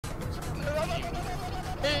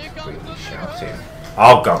Really shouting.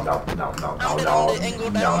 Oh god, no, no, no, no, no, no, no,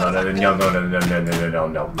 no, no, no, no, no, no,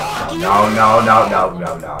 no, no,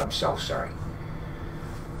 no, no, I'm so sorry.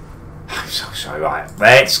 I'm so sorry. Right,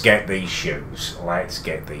 let's get these shoes. Let's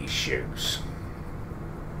get these shoes.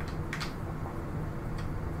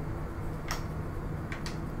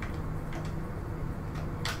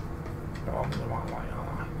 Oh, I'm on the right way,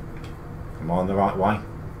 aren't I? Am I on the right way?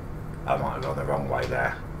 I might have gone the wrong way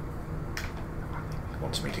there.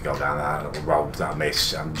 Wants me to go down that little road that I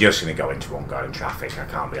missed. I'm just going to go into ongoing traffic. I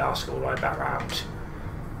can't be asked all the way back round.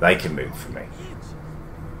 They can move for me.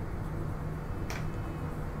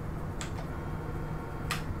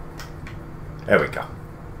 There we go.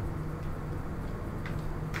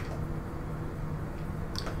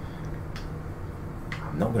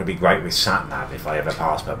 I'm not going to be great with sat-nav if I ever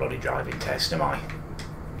pass my bloody driving test, am I?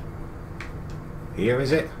 Here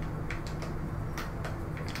is it?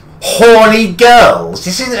 Horny girls!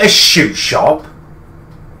 This isn't a shoe shop!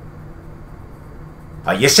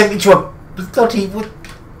 Oh, you sent me to a bloody... Oh,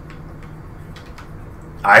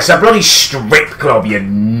 it's a bloody strip club, you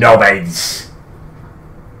knobheads!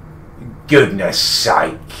 Goodness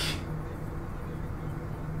sake.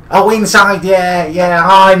 Oh, inside, yeah,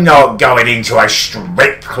 I'm not going into a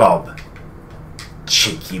strip club.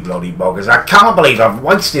 Cheeky bloody boggers. I can't believe I've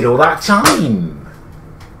wasted all that time.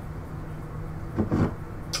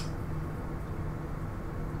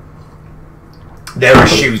 There are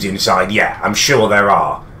shoes inside, yeah, I'm sure there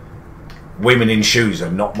are. Women in shoes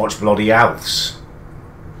are not much bloody else.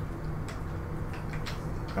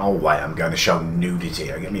 Oh wait, I'm going to show nudity.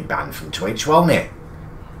 It'll get me banned from Twitch, won't it?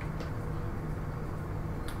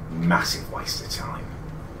 Massive waste of time.